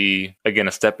would be, again,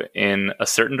 a step in a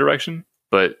certain direction.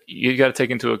 But you got to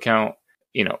take into account,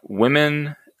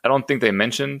 women. I don't think they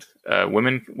mentioned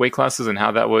women weight classes and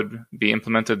how that would be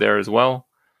implemented there as well.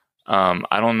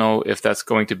 I don't know if that's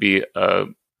going to be I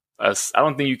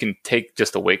don't think you can take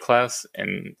just a weight class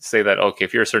and say that, okay,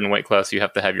 if you're a certain weight class, you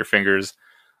have to have your fingers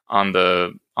on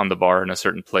the bar in a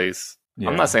certain place. Yeah.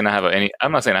 I'm not saying I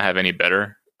have any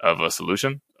better of a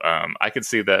solution. I could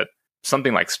see that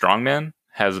something like strongman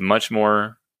has much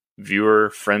more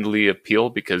viewer friendly appeal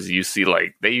because you see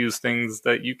like they use things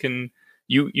that you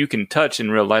can touch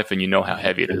in real life and you know how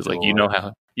heavy it is. Like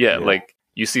how like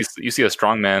you see a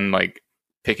strongman like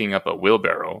picking up a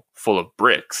wheelbarrow full of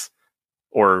bricks,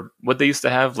 or what they used to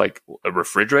have, like a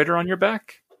refrigerator on your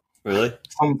back. Really?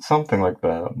 Something like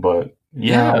that, but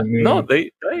yeah, I mean, no,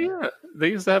 they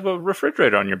used to have a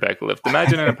refrigerator on your back lift.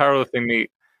 Imagine in a powerlifting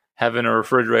meet having a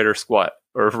refrigerator squat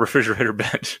or a refrigerator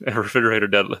bench and a refrigerator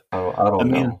deadlift. Oh, I don't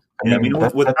know. I mean,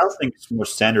 with powerlifting, it's more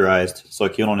standardized. So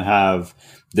like you don't have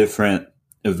different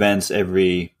events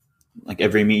every like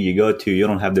every meet you go to, you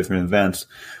don't have different events,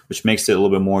 which makes it a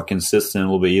little bit more consistent, a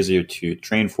little bit easier to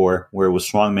train for. Where with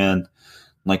strongman,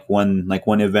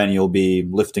 one event you'll be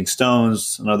lifting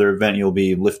stones, another event you'll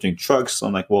be lifting trucks.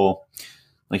 I'm like, well,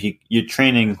 like your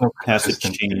training No has to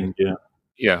consistency. change. Yeah.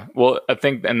 Yeah, well, I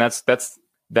think, and that's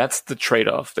the trade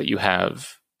off that you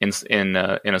have in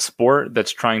a sport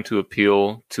that's trying to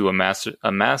appeal to a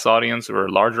mass audience or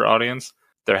a larger audience.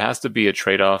 There has to be a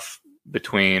trade off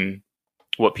between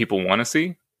what people want to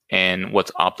see and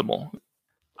what's optimal.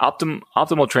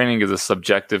 Optimal training is a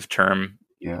subjective term.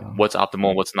 Yeah. What's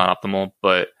optimal, what's not optimal,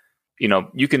 but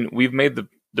we've made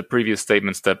the previous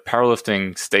statements that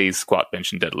powerlifting stays squat,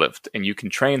 bench, and deadlift, and you can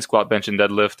train squat, bench, and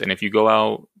deadlift, and if you go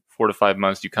out 4 to 5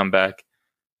 months, you come back,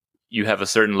 you have a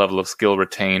certain level of skill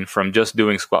retained from just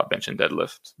doing squat, bench, and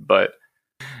deadlift. But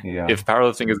Yeah. if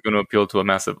powerlifting is going to appeal to a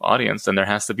massive audience, then there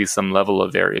has to be some level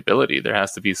of variability. There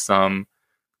has to be some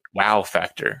wow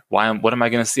factor. What am I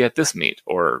going to see at this meet?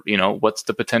 Or, what's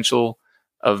the potential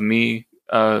of me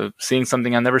seeing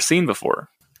something I've never seen before?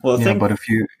 Well, I think, but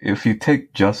if you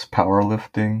take just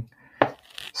powerlifting,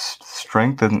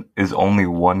 strength is only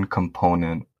one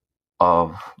component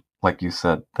of, like you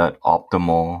said, that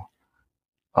optimal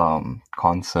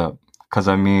concept. Because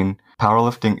I mean,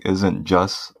 powerlifting isn't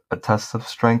just a test of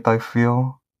strength. I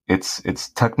feel it's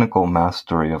technical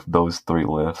mastery of those 3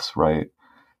 lifts, right?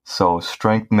 So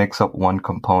strength makes up one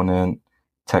component,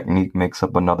 technique makes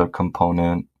up another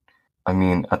component. I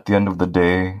mean, at the end of the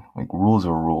day, like, rules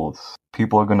are rules.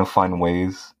 People are gonna find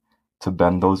ways to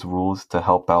bend those rules to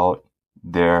help out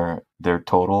their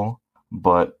total,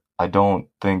 but I don't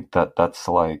think that's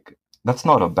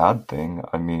not a bad thing.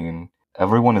 I mean,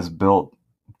 everyone is built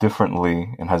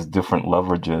differently and has different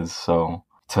leverages, so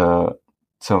to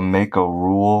make a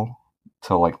rule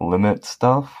to like limit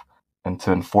stuff and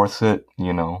to enforce it,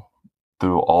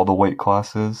 through all the weight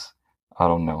classes, I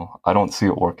don't know. I don't see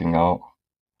it working out.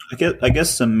 I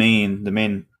guess the main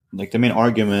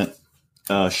argument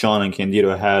Sean and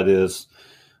Candido had is,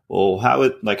 well,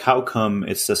 how come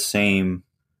it's the same?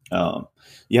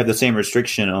 You have the same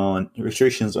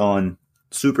restrictions on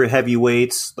super heavy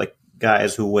weights, like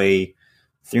guys who weigh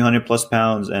 300 plus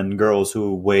pounds and girls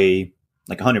who weigh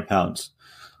like 100 pounds.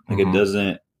 Like Mhm. It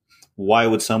doesn't. Why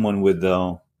would someone with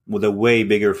a way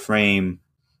bigger frame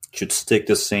should stick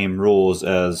the same rules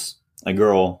as a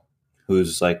girl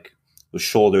whose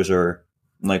shoulders are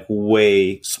like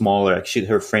way smaller? Actually,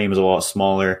 her frame is a lot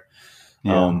smaller.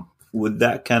 Yeah. With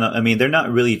that kind of, I mean, they're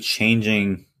not really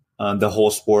changing the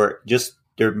whole sport. Just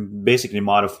they're basically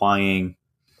modifying,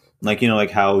 like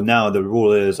how now the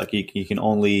rule is like you can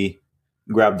only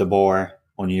grab the bar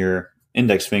on your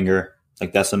index finger,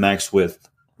 like that's the max width,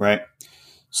 right?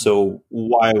 So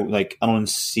why, I don't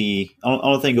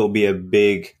think it'll be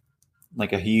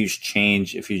a huge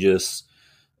change if you just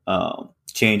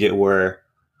change it where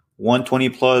 120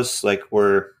 plus, like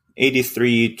where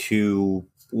 83 to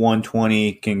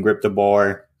 120 can grip the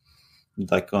bar,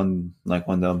 like on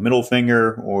the middle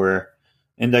finger or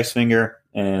index finger,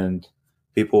 and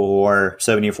people who are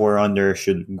 74 or under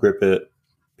should grip it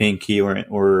pinky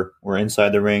or inside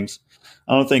the rings.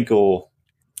 I don't think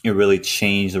it really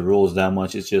change the rules that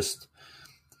much. It's just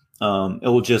it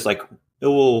will just like it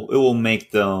will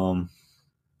make it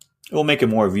will make it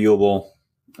more viewable.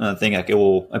 I think like it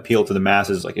will appeal to the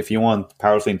masses. Like if you want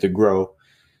powerlifting to grow,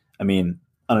 I mean,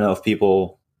 I don't know if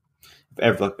all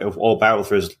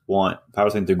powerlifters want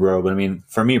powerlifting to grow, but I mean,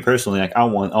 for me personally, like I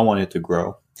want it to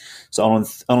grow. So I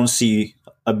don't see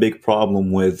a big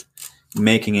problem with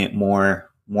making it more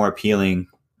appealing,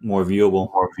 more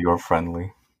viewable. More viewer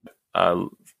friendly.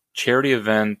 Charity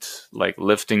event like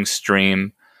Lifting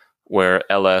Stream, where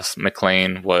LS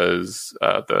McLean was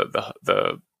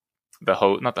the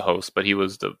host, not the host, but he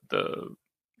was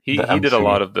he did a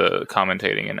lot of the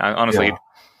commentating, and honestly,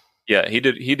 yeah, he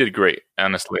did great,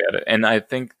 honestly, at it. And I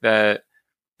think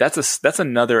that's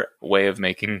another way of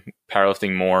making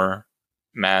powerlifting more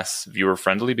mass viewer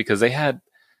friendly, because they had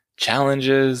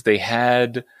challenges, they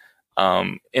had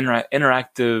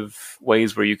interactive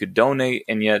ways where you could donate,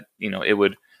 and yet it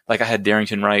would, like, I had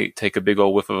Darrington Wright take a big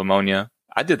old whiff of ammonia.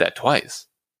 I did that twice.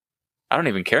 I don't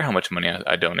even care how much money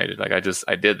I donated. Like I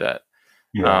did that.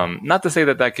 Yeah. Not to say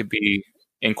that could be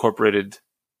incorporated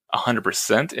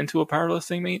 100% into a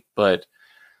powerlifting meet, but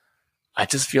I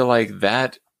just feel like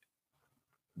that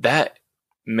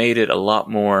made it a lot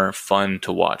more fun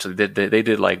to watch. They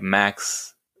did like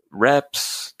max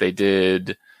reps. They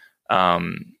did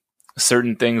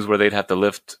certain things where they'd have to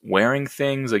lift wearing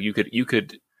things. Like you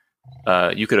could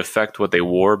affect what they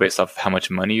wore based off how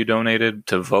much money you donated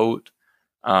to vote.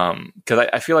 Because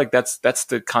I feel like that's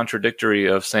the contradictory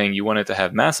of saying you want it to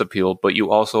have mass appeal, but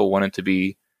you also want it to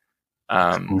be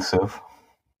Exclusive.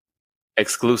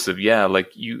 exclusive. Yeah, like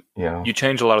you Yeah.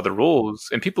 change a lot of the rules,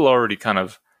 and people already kind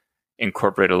of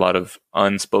incorporate a lot of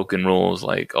unspoken rules,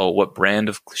 like, oh, what brand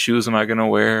of shoes am I going to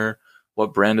wear?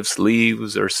 What brand of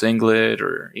sleeves or singlet,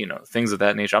 or things of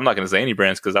that nature. I'm not going to say any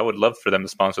brands because I would love for them to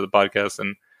sponsor the podcast,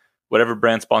 and whatever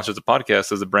brand sponsors the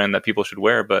podcast is a brand that people should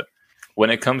wear. But when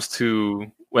it comes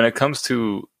to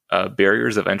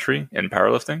barriers of entry in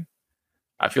powerlifting,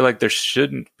 I feel like there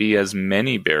shouldn't be as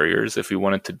many barriers if we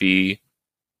want it to be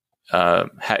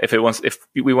if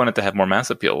we want it to have more mass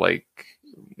appeal. Like,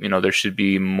 there should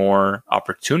be more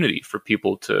opportunity for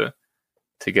people to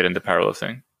get into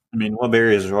powerlifting. I mean, what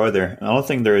barriers are there? I don't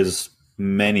think there is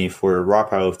many for raw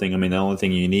powerlifting. I mean, the only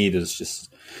thing you need is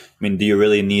just, I mean, do you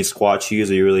really need squat shoes?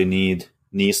 Do you really need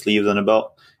knee sleeves on a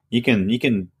belt? You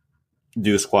can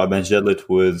do squat, bench, deadlift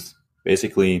with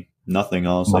basically nothing,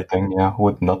 honestly. Nothing, yeah,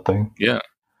 with nothing. Yeah.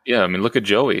 I mean, look at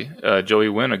Joey. Joey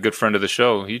Wynn, a good friend of the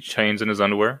show. He trains in his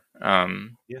underwear.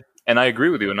 Yeah. And I agree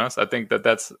with you, Anas. I think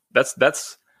that's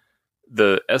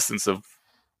the essence of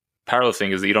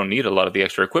powerlifting, is that you don't need a lot of the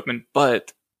extra equipment,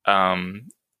 but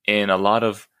in a lot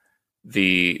of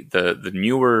the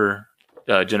newer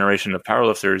generation of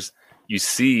powerlifters, you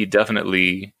see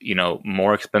definitely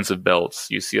more expensive belts.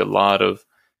 You see a lot of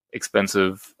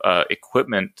expensive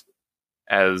equipment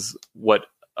as what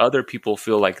other people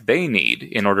feel like they need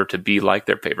in order to be like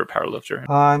their favorite powerlifter.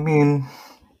 I mean,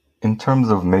 in terms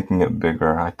of making it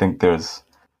bigger, I think there's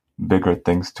bigger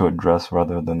things to address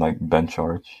rather than like bench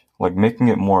arch. Like making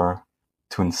it more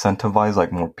to incentivize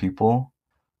like more people.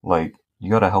 Like you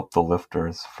gotta help the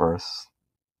lifters first.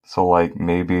 So like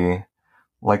maybe,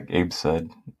 like Abe said,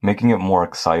 making it more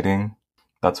exciting.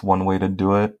 That's one way to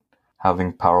do it.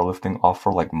 Having powerlifting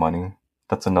offer like money.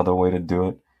 That's another way to do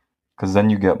it. Because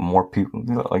then you get more people,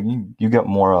 like you get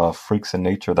more freaks in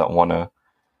nature that want to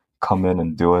come in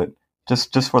and do it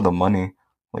just for the money.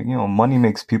 Like, money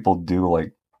makes people do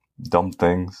like dumb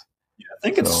things. Yeah, I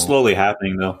think it's slowly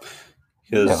happening though,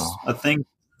 because I think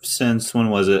since when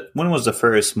was it? When was the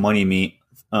first money meet?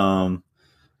 I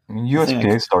mean,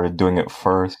 USPA started doing it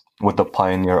first with the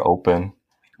Pioneer Open.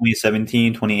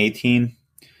 2017, 2018.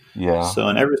 Yeah. So,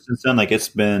 and ever since then, like it's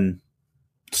been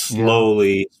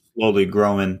slowly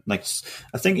growing. Like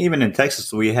I think even in Texas,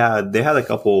 they had a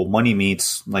couple money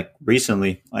meets like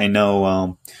recently. I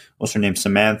know what's her name,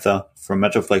 Samantha from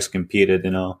Metroflex competed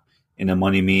in a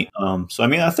money meet. So I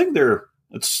mean, I think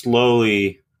it's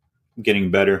slowly getting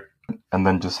better. And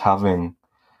then just having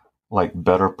like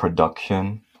better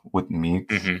production with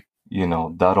meets,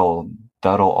 that'll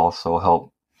also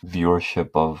help viewership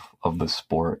of the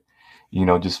sport.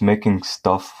 Just making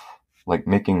stuff like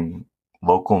making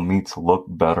local meets look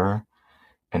better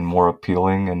and more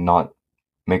appealing and not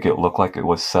make it look like it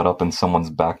was set up in someone's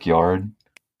backyard.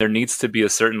 There needs to be a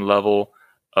certain level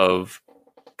of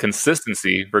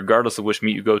consistency regardless of which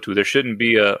meet you go to. There shouldn't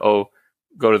be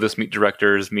go to this meet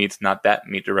director's meets, not that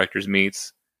meet director's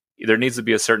meets. There needs to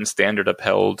be a certain standard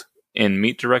upheld in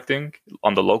meet directing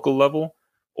on the local level,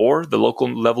 or the local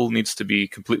level needs to be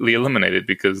completely eliminated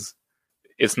because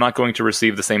it's not going to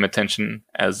receive the same attention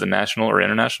as the national or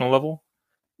international level.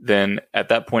 Then at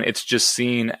that point, it's just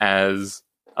seen as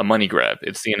a money grab.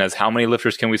 It's seen as how many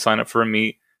lifters can we sign up for a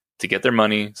meet to get their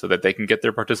money so that they can get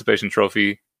their participation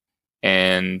trophy,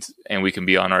 and we can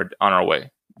be on our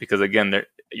way. Because again,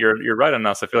 you're right on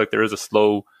us. I feel like there is a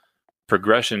slow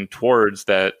progression towards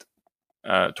that,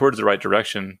 towards the right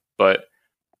direction. But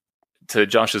to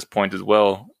Josh's point as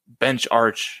well, bench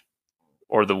arch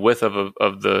or the width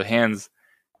of the hands,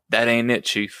 that ain't it,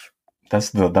 Chief. That's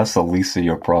the least of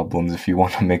your problems if you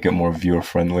want to make it more viewer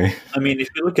friendly. I mean, if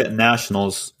you look at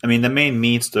nationals, I mean the main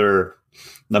meets that are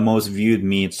the most viewed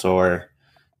meets are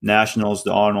nationals,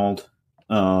 the Arnold,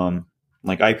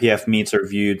 like IPF meets are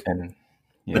viewed.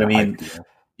 But I mean, IPF.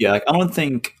 Yeah, like I don't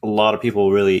think a lot of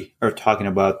people really are talking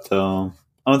about. I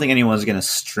don't think anyone's gonna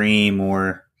stream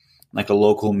or like a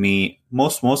local meet.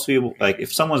 Most people, like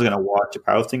if someone's gonna watch a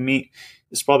powerlifting meet,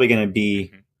 it's probably gonna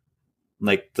be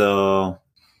like the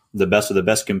best of the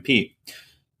best compete.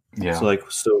 Yeah. So like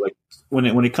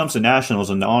when it comes to nationals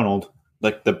and the Arnold,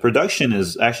 like the production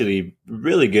is actually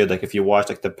really good. Like if you watch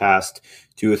like the past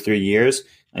 2 or 3 years,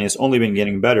 and it's only been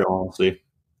getting better, honestly.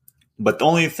 But the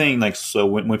only thing, like, so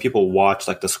when people watch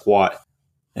like the squat,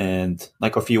 and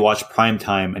like if you watch prime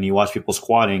time and you watch people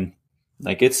squatting,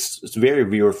 like it's very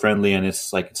viewer friendly and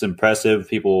it's like it's impressive.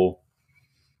 People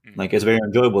like it's very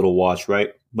enjoyable to watch,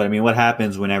 right? But I mean, what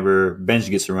happens whenever bench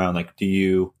gets around? Like, do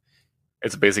you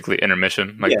It's basically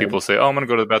intermission. Like Yeah. people say, "Oh, I'm gonna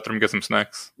go to the bathroom, get some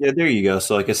snacks." Yeah, there you go.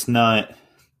 So like it's not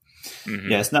Hmm.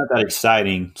 yeah, it's not that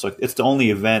exciting. So like, it's the only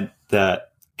event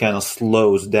that kind of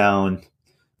slows down.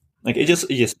 Like it just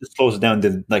slows down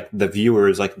the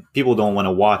viewers. Like people don't want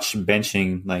to watch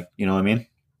benching. Like you know what I mean?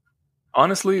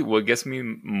 Honestly, what gets me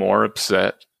more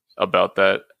upset about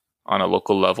that on a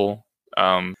local level,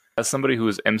 as somebody who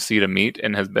is MC to meet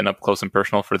and has been up close and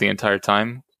personal for the entire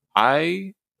time,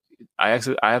 I I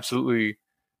absolutely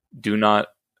do not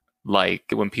like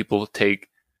when people take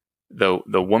the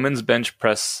women's bench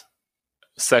press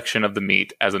section of the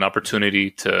meet as an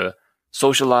opportunity to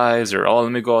socialize or oh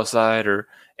let me go outside or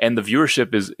and the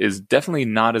viewership is definitely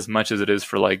not as much as it is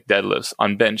for like deadlifts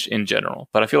on bench in general.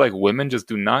 But I feel like women just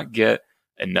do not get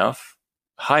enough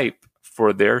hype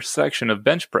for their section of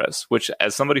bench press, which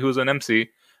as somebody who's an MC,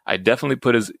 I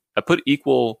put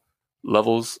equal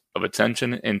levels of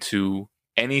attention into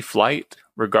any flight,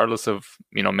 regardless of,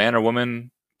 man or woman,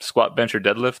 squat, bench, or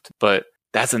deadlift. But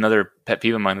that's another pet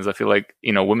peeve of mine is I feel like,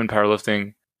 women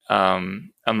powerlifting,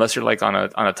 unless you're like on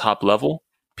a top level,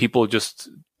 people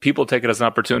take it as an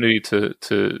opportunity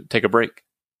to take a break.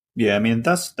 Yeah, I mean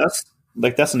that's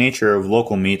the nature of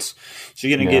local meets. So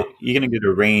you're gonna get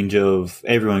a range of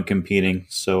everyone competing.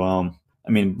 So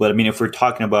but if we're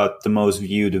talking about the most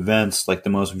viewed events, like the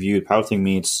most viewed powerlifting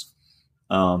meets,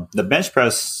 the bench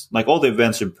press, like all the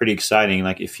events are pretty exciting.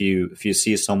 Like if you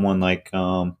see someone like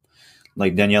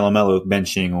Daniela Mello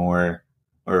benching or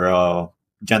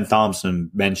Jen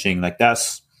Thompson benching, like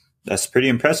that's pretty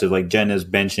impressive. Like Jen is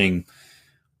benching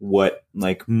what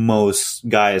like most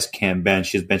guys can bench.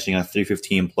 She's benching at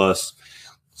 315 plus.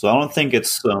 So I don't think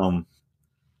it's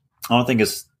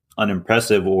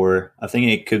unimpressive, or I think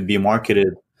it could be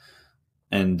marketed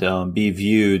and be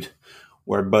viewed.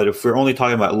 But if we're only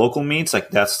talking about local meets, like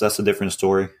that's a different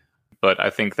story. But I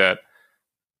think that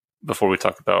before we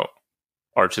talk about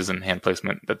arches and hand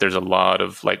placement, that there's a lot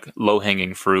of like low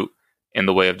hanging fruit in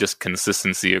the way of just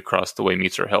consistency across the way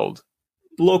meets are held.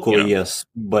 Locally, yes,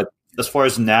 but as far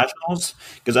as nationals,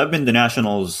 because I've been going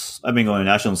to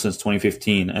nationals since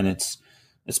 2015, and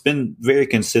it's been very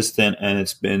consistent, and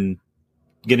it's been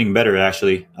getting better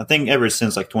actually. I think ever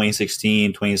since like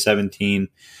 2016, 2017,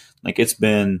 like it's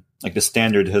been like the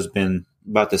standard has been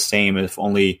about the same. If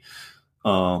only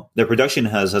their production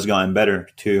has gotten better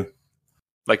too.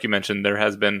 Like you mentioned, there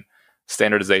has been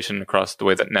standardization across the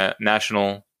way that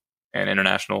national and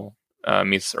international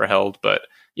meets are held. But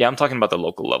yeah, I'm talking about the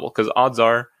local level because odds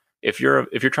are, if you're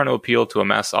trying to appeal to a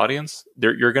mass audience,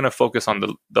 you're going to focus on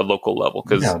the local level.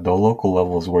 The local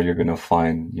level is where you're going to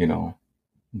find,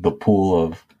 the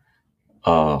pool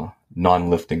of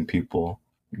non-lifting people.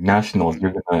 Nationals,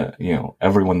 you're going to,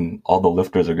 everyone, all the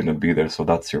lifters are going to be there. So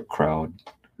that's your crowd.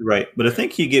 Right. But I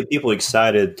think you get people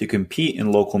excited to compete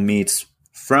in local meets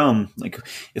from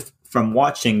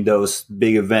watching those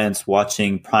big events,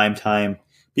 watching prime time.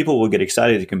 People will get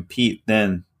excited to compete.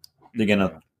 Then they're going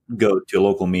to go to a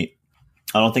local meet.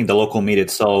 I don't think the local meet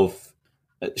itself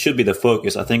should be the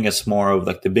focus. I think it's more of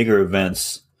like the bigger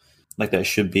events like that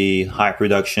should be high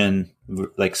production,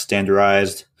 like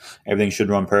standardized. Everything should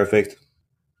run perfect.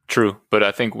 True. But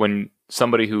I think when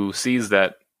somebody who sees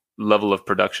that level of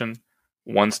production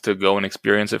wants to go and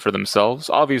experience it for themselves,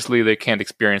 obviously they can't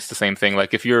experience the same thing.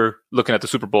 Like if you're looking at the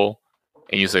Super Bowl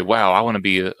and you say, wow, I want to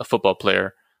be a football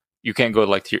player, you can't go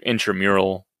like to your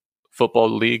intramural football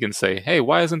league and say, hey,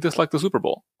 why isn't this like the Super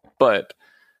Bowl? But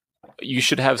you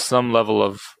should have some level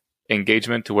of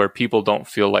engagement to where people don't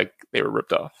feel like they were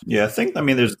ripped off. Yeah, I think,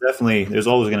 there's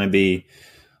always going to be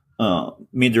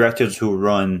meet directors who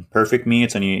run perfect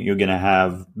meets, and you're going to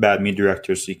have bad meet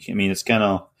directors. So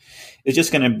it's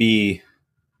just going to be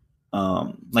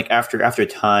like after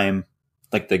time,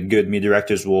 like the good meet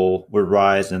directors will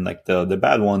rise, and like the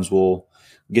bad ones will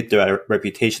get their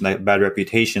reputation, that bad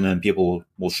reputation, and people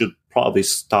should probably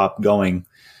stop going.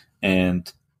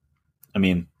 And I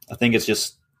think it's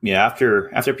just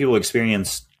after people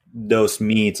experience those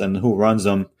meets and who runs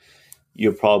them,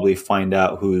 you'll probably find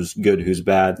out who's good, who's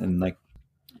bad, and like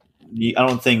I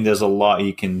don't think there's a lot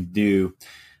you can do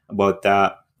about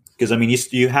that because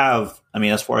you have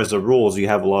as far as the rules, you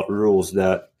have a lot of rules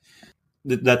that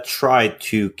try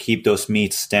to keep those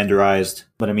meets standardized,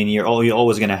 but you're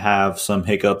always going to have some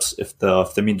hiccups if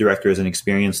the meet director isn't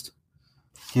experienced.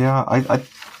 Yeah,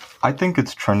 I think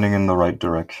it's trending in the right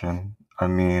direction.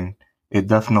 It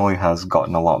definitely has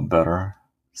gotten a lot better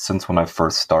since when I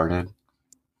first started.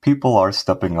 People are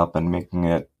stepping up and making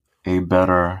it a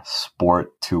better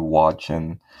sport to watch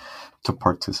and to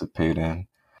participate in.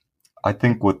 I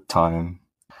think with time,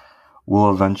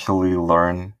 we'll eventually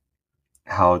learn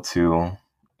how to,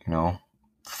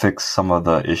 fix some of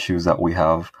the issues that we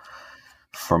have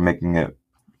for making it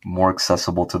more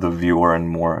accessible to the viewer and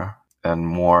more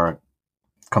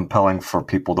compelling for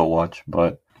people to watch.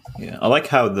 But yeah, I like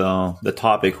how the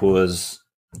topic was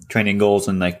training goals,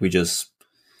 and like we just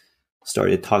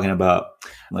started talking about.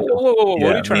 Like, whoa.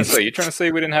 What are you trying to say? You trying to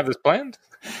say we didn't have this planned?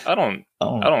 I don't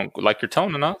like your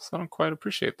tone enough. So I don't quite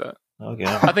appreciate that. Okay.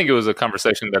 I think it was a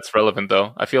conversation that's relevant,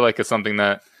 though. I feel like it's something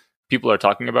that people are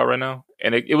talking about right now,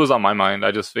 and it was on my mind.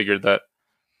 I just figured that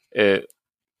it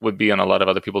would be on a lot of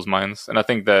other people's minds, and I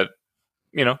think that,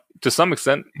 you know, to some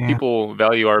extent, people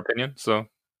value our opinion. So,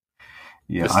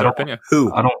 yeah, this is our opinion.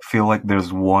 I don't feel like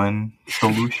there's one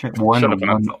solution, one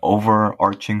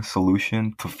overarching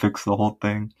solution to fix the whole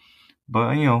thing.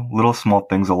 But, you know, little small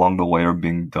things along the way are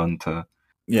being done to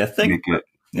make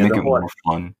it more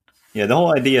fun. Yeah, the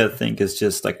whole idea, I think, is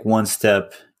just like one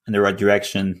step in the right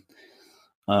direction.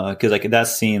 Because like that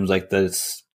seems like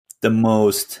that's the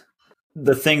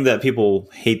thing that people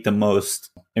hate the most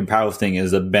in powerlifting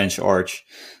is the bench arch.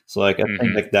 So like I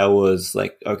think like that was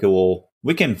like, okay, well,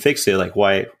 we can fix it. Like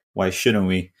why shouldn't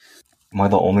we? Am I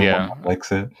the only one that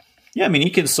likes it? Yeah, I mean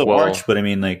you can still arch, but I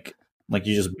mean like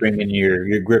you just bring in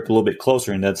your grip a little bit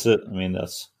closer and that's it. I mean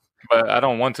that's. But I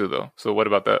don't want to though. So what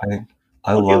about that?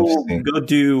 I love seeing. Go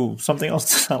do something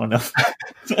else. I don't know.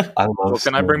 I love.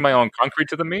 Can I bring my own concrete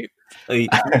to the meet? You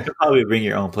can probably bring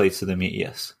your own plates to the meet.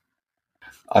 Yes.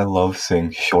 I love seeing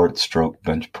short stroke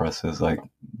bench presses. Like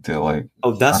they're like.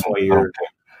 Oh, that's why you're.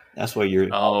 That's why you're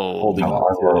holding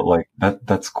on. Like that.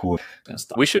 That's cool.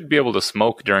 We should be able to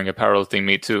smoke during a powerlifting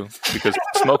meet too, because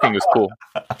smoking is cool.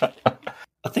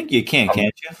 I think you can't you?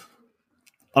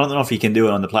 I don't know if you can do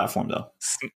it on the platform though.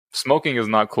 Smoking is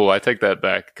not cool. I take that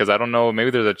back because I don't know. Maybe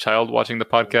there's a child watching the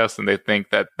podcast and they think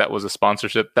that was a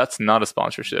sponsorship. That's not a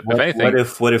sponsorship. If anything,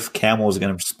 what if Camel is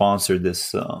going to sponsor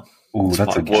this? Ooh,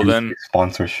 that's a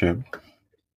sponsorship.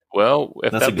 Well,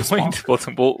 at that point,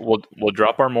 we'll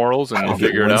drop our morals and we'll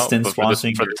figure it out. But for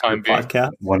the time being,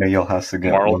 podcast? One of y'all has to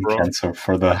get lung cancer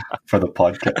for the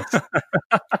podcast.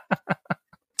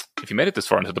 If you made it this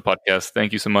far into the podcast,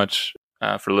 thank you so much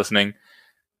for listening.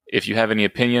 If you have any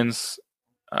opinions,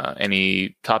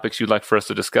 any topics you'd like for us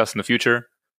to discuss in the future,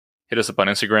 hit us up on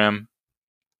Instagram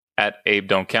at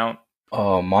AbeDon'tCount.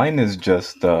 Mine is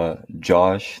just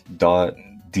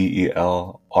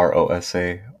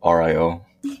Josh.DelRosario.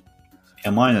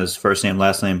 And mine is first name,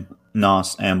 last name,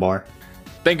 Nas Ambar.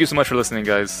 Thank you so much for listening,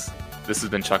 guys. This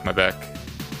has been Chalk My Back.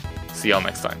 See y'all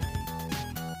next time.